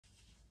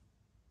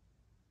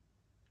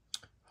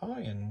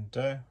Hi and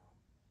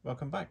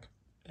welcome back.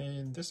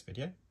 In this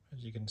video,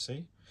 as you can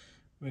see,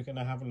 we're going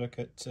to have a look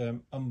at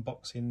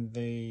unboxing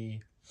the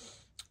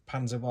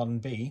Panzer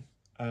IB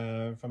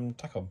from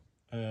Takom.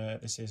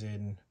 This is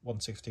in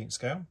 1/16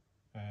 scale,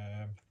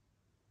 and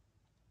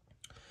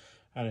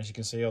as you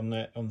can see on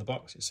the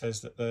box, it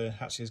says that the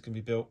hatches can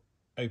be built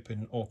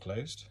open or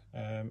closed.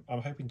 I'm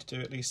hoping to do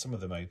at least some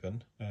of them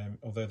open,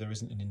 although there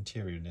isn't an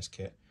interior in this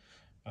kit.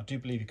 I do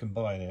believe you can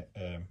buy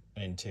an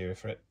interior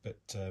for it,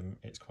 but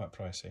it's quite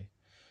pricey.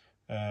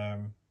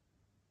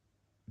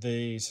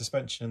 The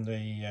suspension and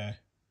the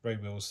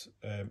road wheels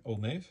all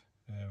move,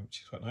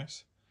 which is quite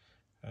nice.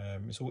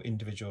 It's all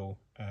individual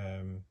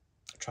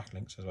track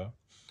links as well.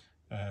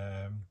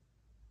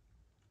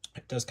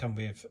 It does come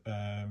with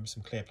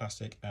some clear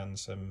plastic and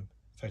some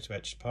photo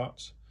etched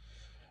parts,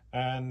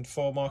 and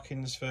 4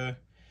 markings for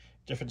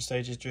different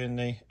stages during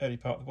the early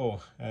part of the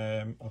war.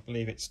 I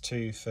believe it's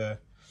 2 for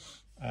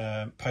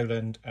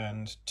Poland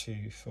and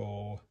 2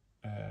 for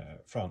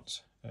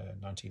France,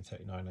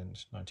 1939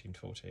 and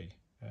 1940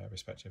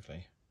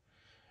 respectively.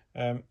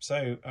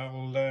 So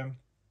I'll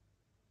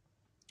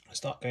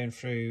start going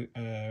through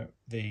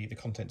the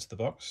contents of the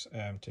box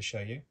to show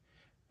you,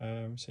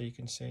 so you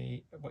can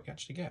see what you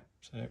actually get.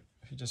 So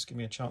if you just give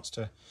me a chance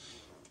to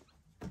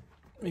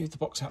move the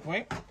box out of the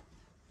way.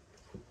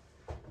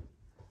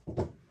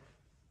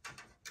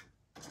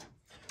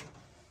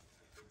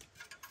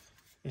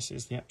 This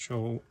is the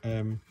actual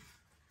the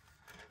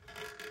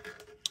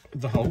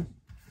hull,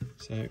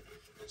 so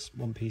it's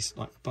one piece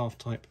like bath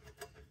type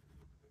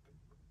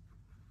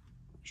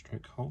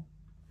stroke hull.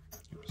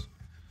 Oops,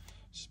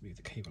 just move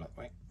the cable that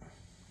way.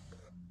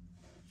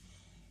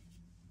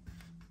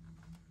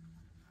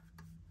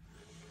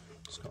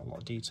 It's got a lot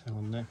of detail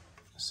on there.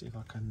 Let's see if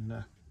I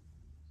can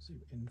zoom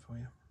it in for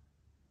you.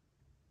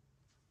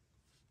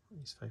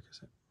 Please focus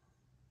it.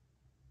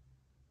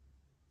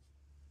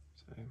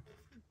 So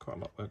quite a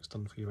lot of work's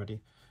done for you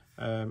already.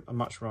 I'd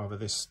much rather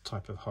this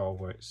type of hull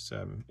where it's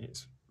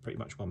pretty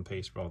much one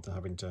piece rather than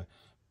having to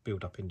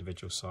build up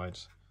individual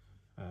sides.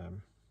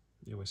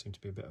 You always seem to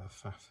be a bit of a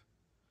faff.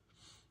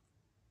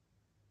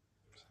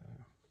 So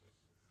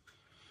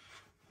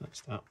that's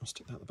that. I'll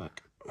stick that at the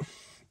back,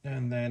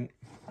 and then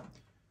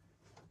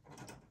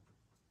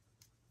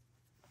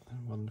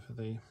one for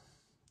the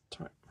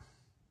turret.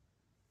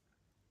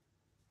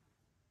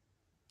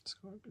 It's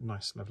got a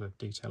nice level of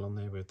detail on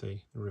there with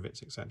the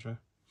rivets, etc.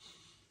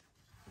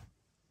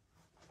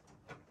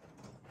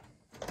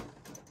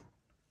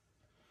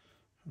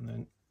 And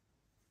then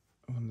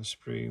on the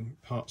sprue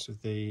parts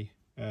of the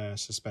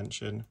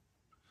suspension,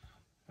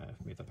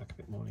 move that back a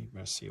bit more, you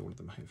can see all of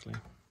them hopefully.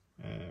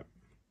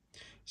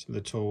 Some of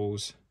the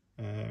tools,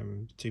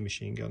 2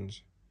 machine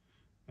guns,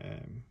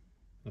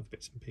 other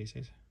bits and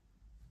pieces.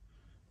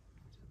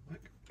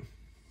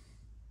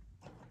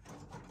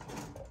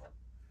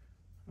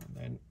 And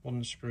then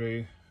one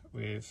sprue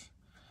with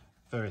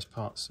various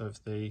parts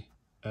of the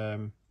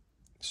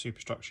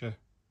superstructure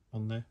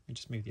on there. You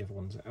just move the other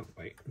ones out of the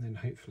way, and then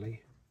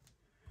hopefully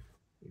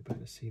you'll be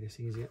able to see this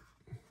easier.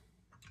 There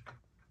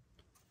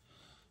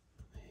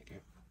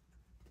you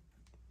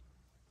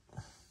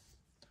go.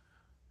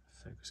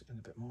 Focus it in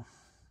a bit more.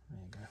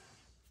 There you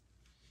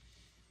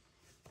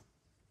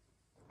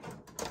go.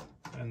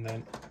 And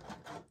then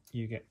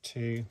you get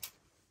 2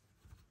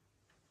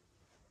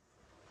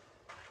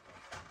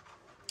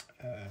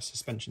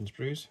 suspension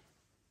sprues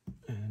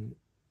and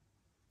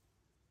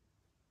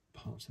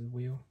parts of the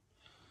wheel.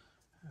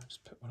 I'll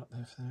just put one up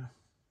there for now.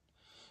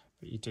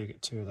 But you do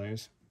get 2 of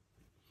those.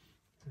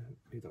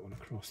 Move that one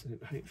across,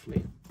 and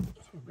hopefully,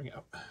 if I bring it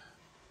up,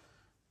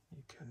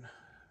 you can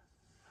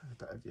have a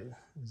better view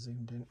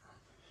zoomed in.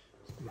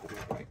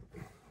 Right.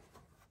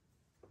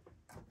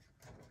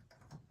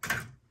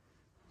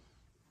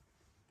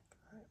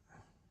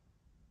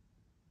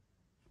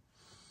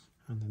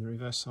 And then the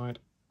reverse side.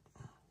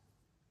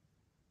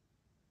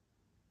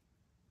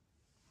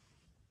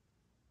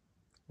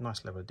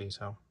 Nice level of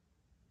detail.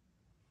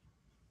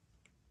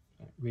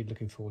 Really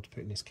looking forward to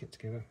putting this kit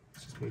together.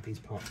 Let's just move these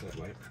parts that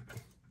way.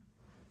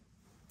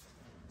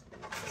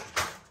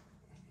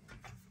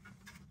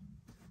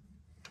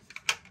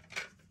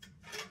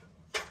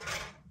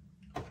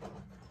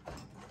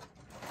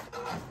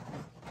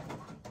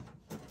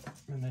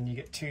 And then you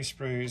get 2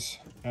 sprues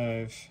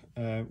of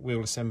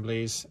wheel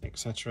assemblies,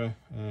 etc.,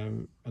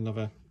 and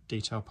other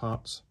detail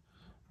parts.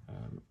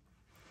 And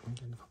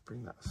then if I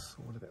bring that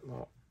forward a bit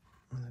more,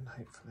 and then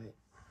hopefully,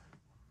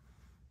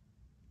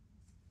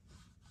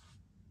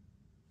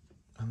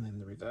 and then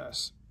the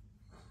reverse.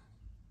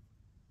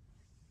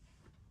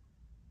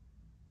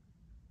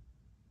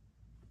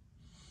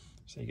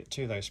 So you get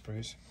 2 of those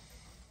sprues.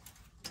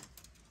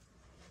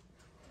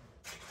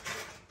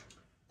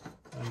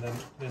 And then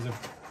there's a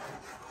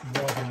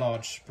rather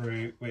large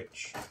sprue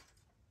which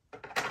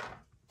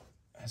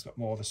has got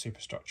more of the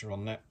superstructure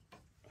on there,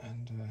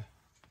 and a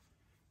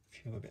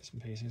few other bits and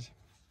pieces.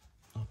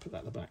 I'll put that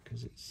at the back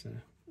because it's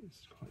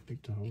quite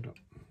big to hold up.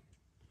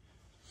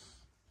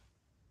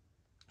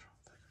 Try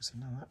and focus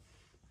in on that.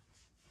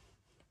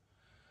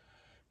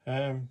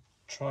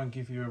 Try and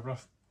give you a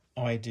rough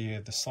idea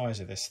of the size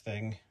of this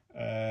thing.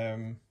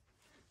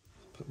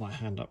 Put my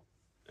hand up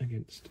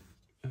against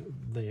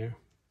there,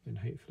 and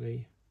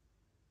hopefully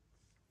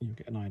you'll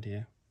get an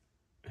idea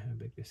how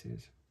big this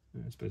is.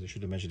 I suppose I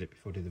should have measured it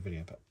before I did the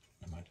video, but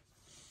never mind.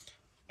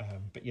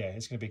 But yeah,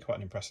 it's going to be quite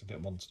an impressive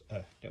little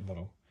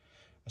model.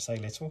 I say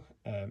little,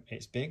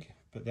 it's big,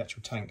 but the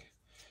actual tank,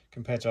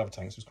 compared to other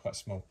tanks, was quite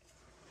small.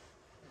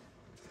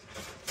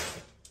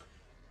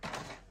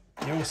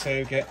 You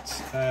also get,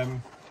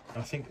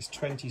 I think it's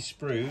 20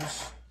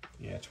 sprues,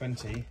 yeah,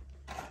 20,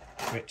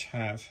 which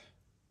have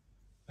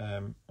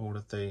all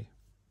of the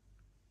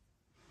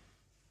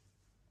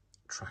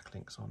track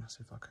links on. Let's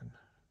see if I can,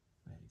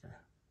 there you go.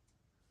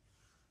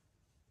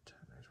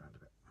 Turn those around a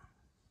bit.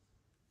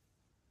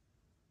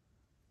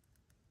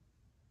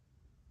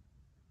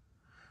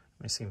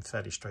 They seem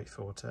fairly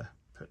straightforward to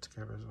put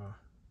together as well.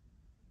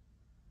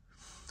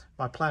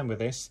 My plan with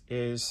this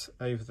is,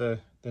 over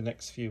the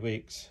next few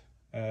weeks,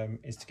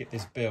 is to get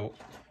this built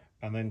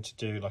and then to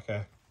do like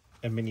a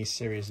mini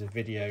series of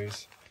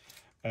videos,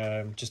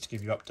 just to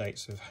give you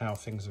updates of how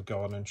things have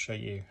gone and show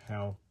you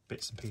how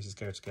bits and pieces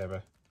go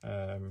together,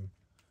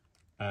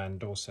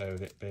 and also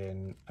it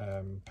being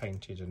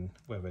painted and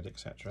weathered,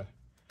 etc.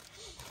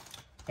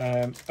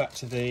 Back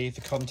to the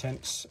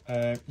contents.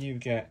 You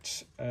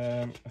get,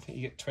 I think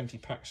you get 20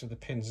 packs of the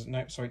pins.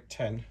 No, sorry,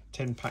 10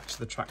 packs of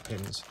the track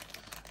pins.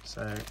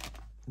 So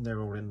they're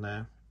all in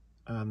there,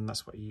 and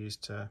that's what you use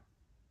to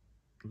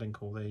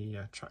link all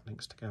the track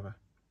links together.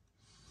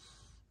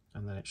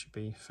 And then it should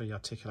be fully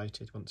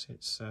articulated once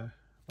it's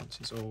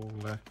all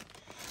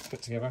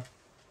put together.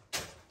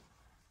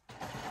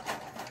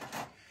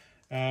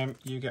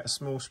 You get a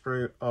small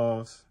sprue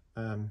of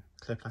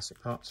clear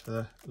plastic parts for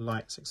the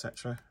lights,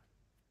 etc.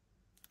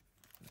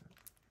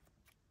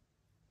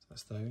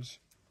 That's those.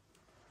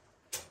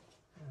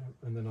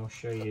 And then I'll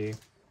show you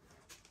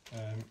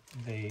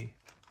the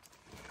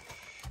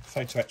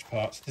photo etch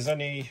parts. There's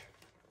only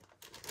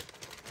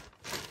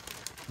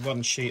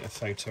one sheet of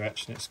photo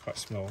etch and it's quite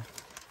small.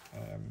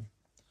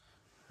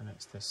 And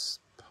it's this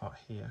part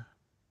here.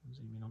 I'll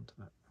zoom in onto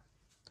that.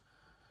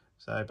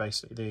 So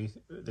basically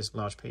this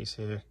large piece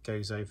here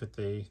goes over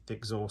the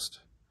exhaust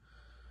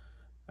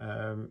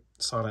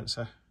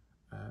silencer.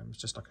 It's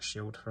just like a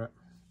shield for it.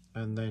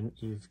 And then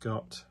you've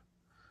got,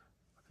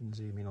 I can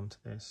zoom in onto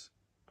this,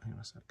 hang on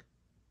a sec.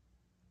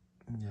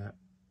 Yeah,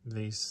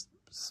 these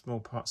small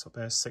parts up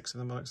there, 6 of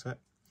them by the looks of it.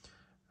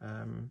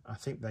 I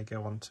think they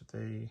go onto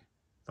the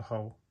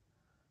whole,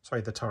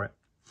 sorry, the turret.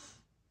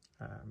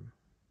 A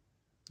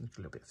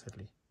little bit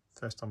fiddly.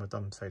 First time I've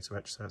done photo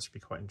etch, so that should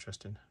be quite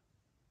interesting.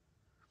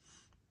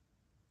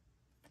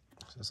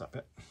 So there's that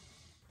bit.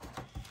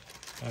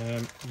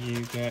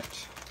 You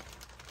get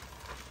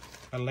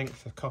a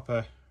length of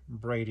copper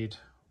braided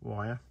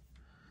wire.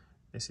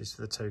 This is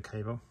for the tow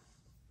cable.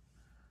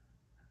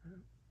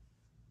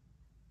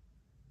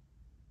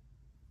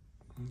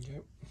 There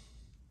you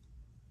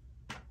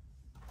go.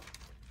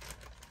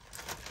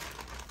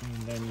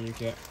 And then you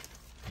get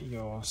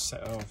your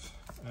set of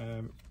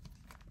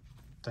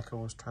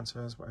decals,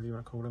 transfers, whatever you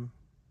want to call them.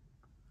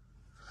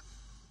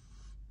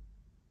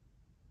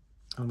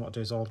 And what I'll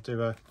do is I'll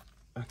do a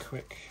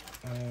quick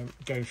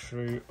go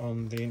through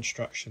on the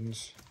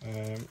instructions.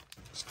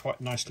 It's quite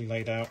nicely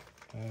laid out.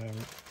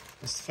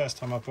 It's the first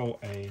time I bought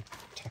a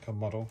Takom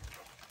model,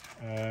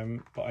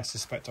 but I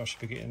suspect I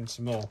should be getting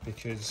some more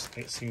because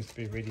it seems to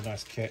be a really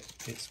nice kit.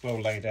 It's well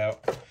laid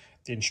out.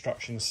 The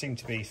instructions seem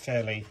to be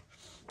fairly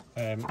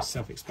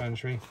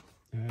self-explanatory,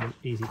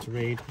 easy to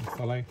read and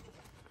follow.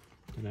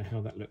 Don't know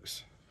how that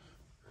looks.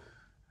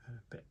 A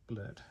bit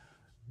blurred.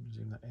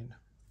 Zoom that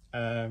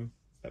in.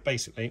 But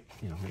basically,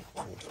 you know, make it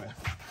forward fair.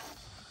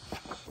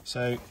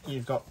 So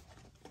you've got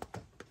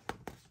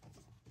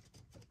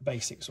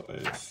basic sort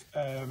of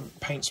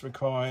paints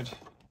required,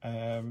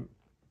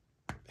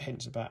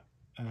 hints about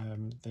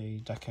the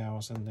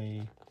decals and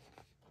the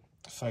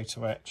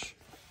photo etch.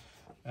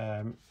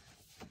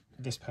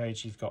 This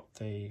page you've got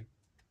the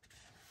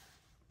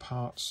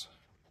parts,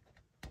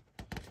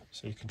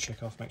 so you can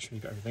check off, make sure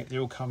you've got everything. They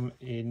all come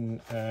in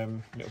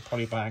little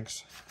poly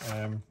bags,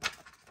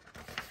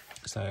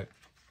 so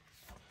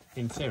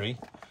in theory,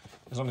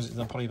 as long as it's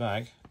in a poly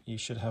bag, you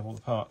should have all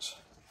the parts.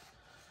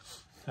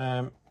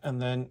 And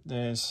then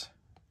there's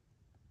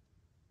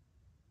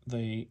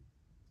the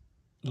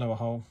lower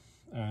hull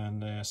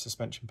and the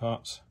suspension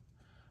parts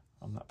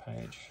on that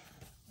page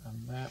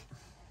and there.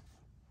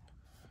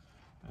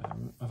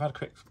 I've had a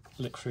quick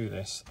look through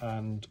this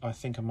and I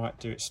think I might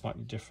do it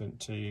slightly different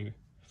to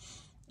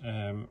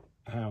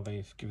how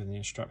they've given the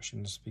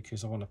instructions,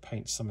 because I want to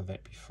paint some of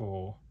it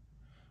before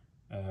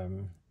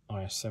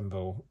I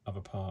assemble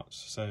other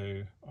parts.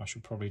 So I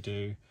should probably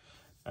do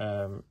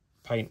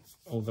paint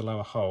all the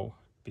lower hull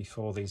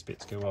before these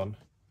bits go on.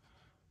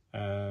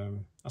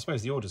 I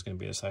suppose the order's going to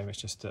be the same,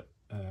 it's just that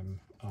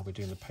I'll be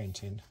doing the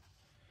painting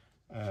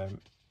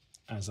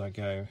as I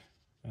go.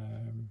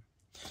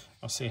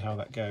 I'll see how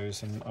that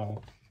goes and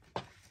I'll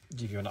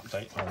give you an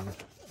update on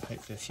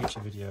hopefully a future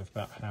video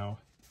about how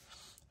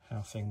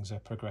how things are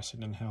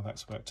progressing and how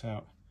that's worked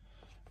out.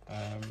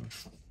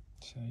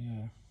 So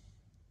yeah,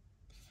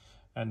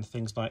 and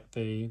things like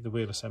the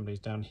wheel assemblies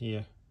down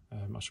here,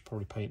 I should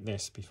probably paint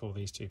this before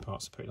these two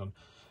parts are put on.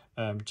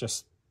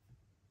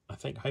 I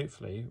think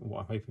hopefully what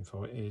I'm hoping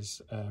for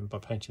is by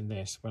painting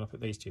this, when I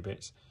put these two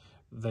bits,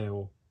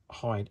 they'll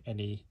hide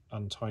any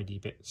untidy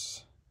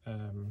bits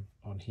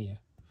on here.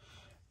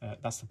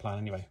 That's the plan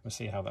anyway. We'll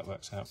see how that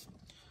works out.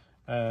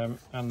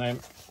 And then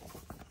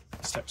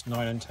steps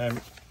 9 and 10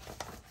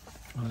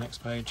 on the next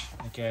page.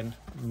 Again,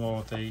 more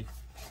of the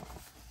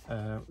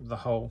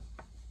whole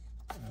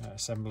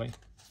assembly.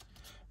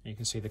 You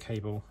can see the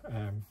cable,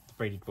 the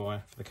braided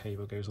wire for the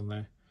cable goes on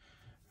there.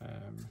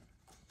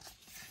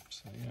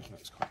 So yeah,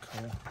 that's quite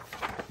cool.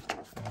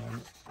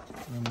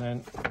 And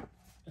then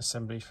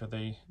assembly for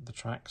the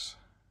tracks,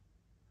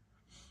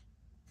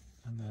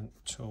 and then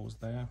tools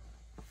there,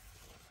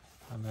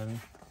 and then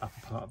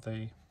upper part of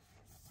the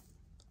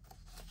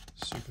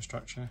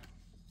superstructure.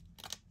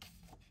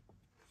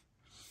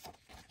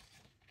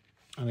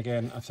 And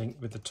again, I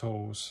think with the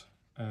tools,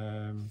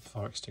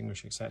 fire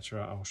extinguisher,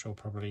 etc., I shall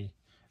probably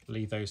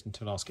leave those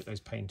until I'll get those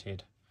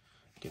painted,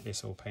 get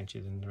this all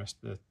painted and the rest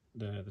of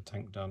the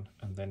tank done,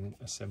 and then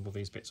assemble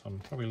these bits on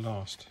probably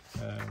last.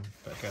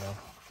 But again,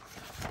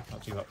 I'll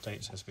do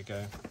updates as we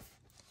go.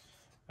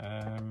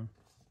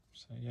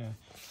 So yeah,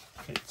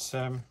 it's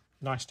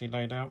nicely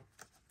laid out.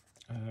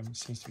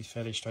 Seems to be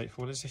fairly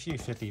straightforward. There's a few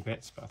fiddly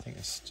bits, but I think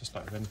it's just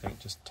like with anything,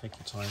 just take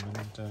your time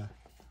and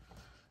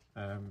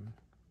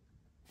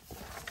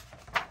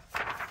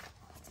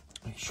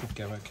it should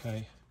go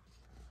okay.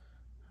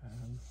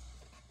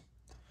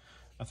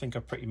 I think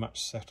I've pretty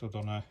much settled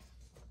on a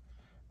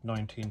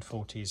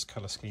 1940s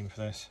colour scheme for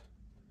this.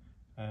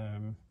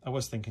 I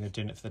was thinking of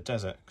doing it for the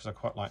desert because I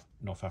quite like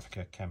North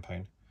Africa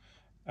campaign,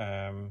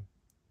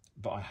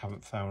 but I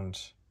haven't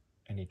found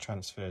any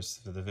transfers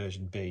for the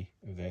version B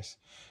of this.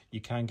 You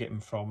can get them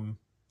from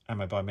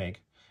Ammo by MiG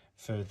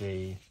for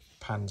the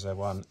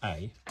Panzer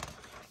IB,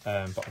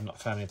 but I've not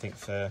found anything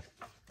for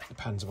the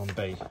Panzer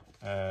IB,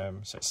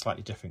 so it's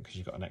slightly different because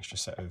you've got an extra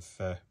set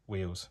of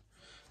wheels,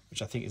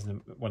 which I think is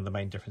one of the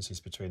main differences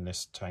between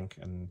this tank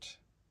and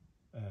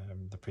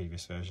the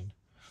previous version.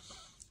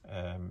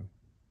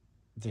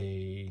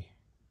 The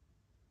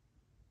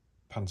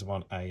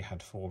Panzer IB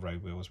had 4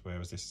 road wheels,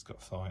 whereas this has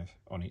got 5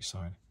 on each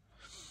side.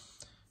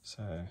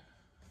 So,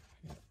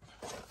 yeah.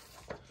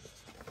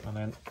 And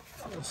then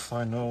the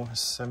final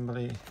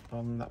assembly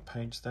on that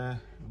page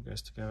there, all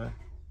goes together.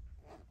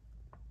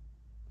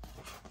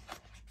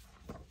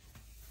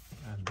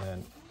 And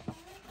then,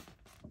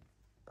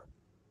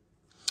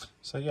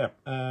 so yeah,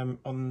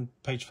 on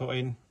page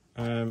 14,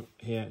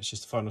 here it's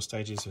just the final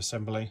stages of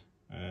assembly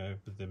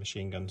with the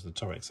machine guns, the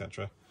turret,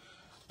 etc.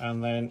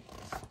 And then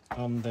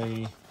on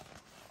the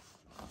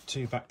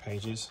 2 back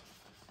pages,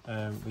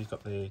 we've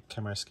got the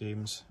camera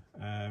schemes.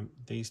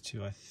 These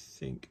 2 I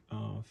think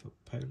are for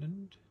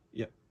Poland.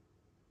 Yep.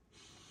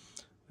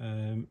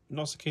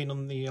 Not so keen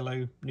on the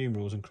yellow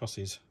numerals and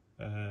crosses,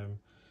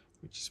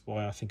 which is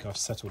why I think I've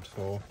settled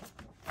for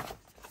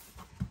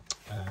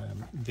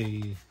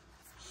the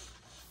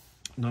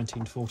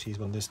 1940s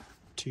one. There's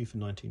 2 for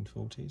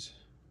 1940s.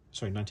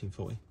 Sorry,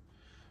 1940.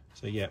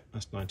 So yeah,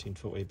 that's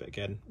 1940. But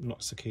again,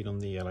 not so keen on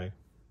the yellow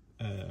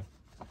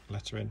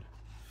lettering.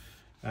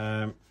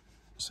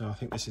 So I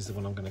think this is the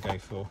one I'm going to go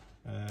for.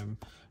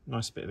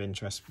 Nice bit of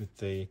interest with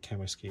the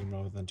camo scheme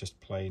rather than just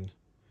plain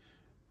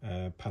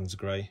Panzer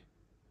grey.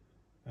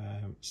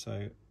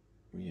 So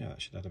yeah,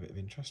 that should add a bit of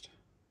interest.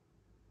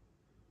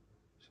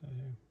 So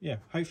yeah,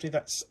 hopefully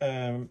that's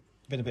been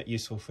a bit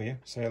useful for you.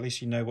 So at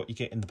least you know what you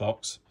get in the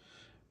box.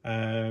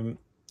 And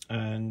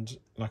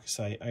like I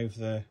say,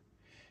 over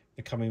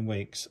the coming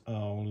weeks,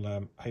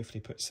 I'll hopefully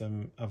put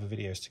some other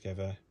videos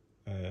together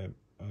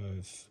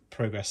of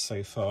progress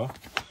so far.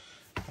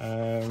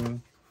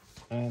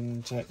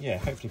 Yeah,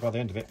 hopefully by the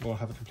end of it, we'll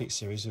have a complete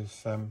series of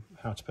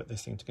how to put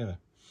this thing together,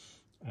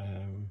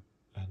 and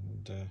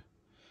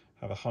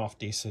have a half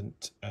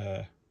decent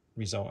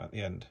result at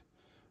the end.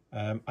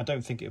 I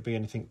don't think it'll be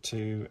anything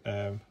to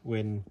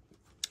win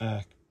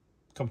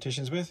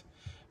competitions with,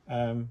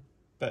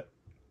 but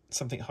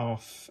something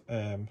half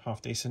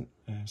decent,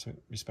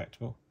 something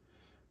respectable,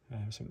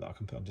 something that I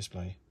can put on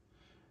display.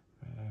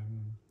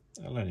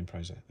 A learning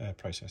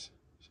process.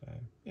 So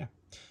yeah.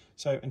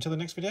 So until the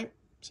next video,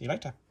 see you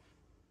later.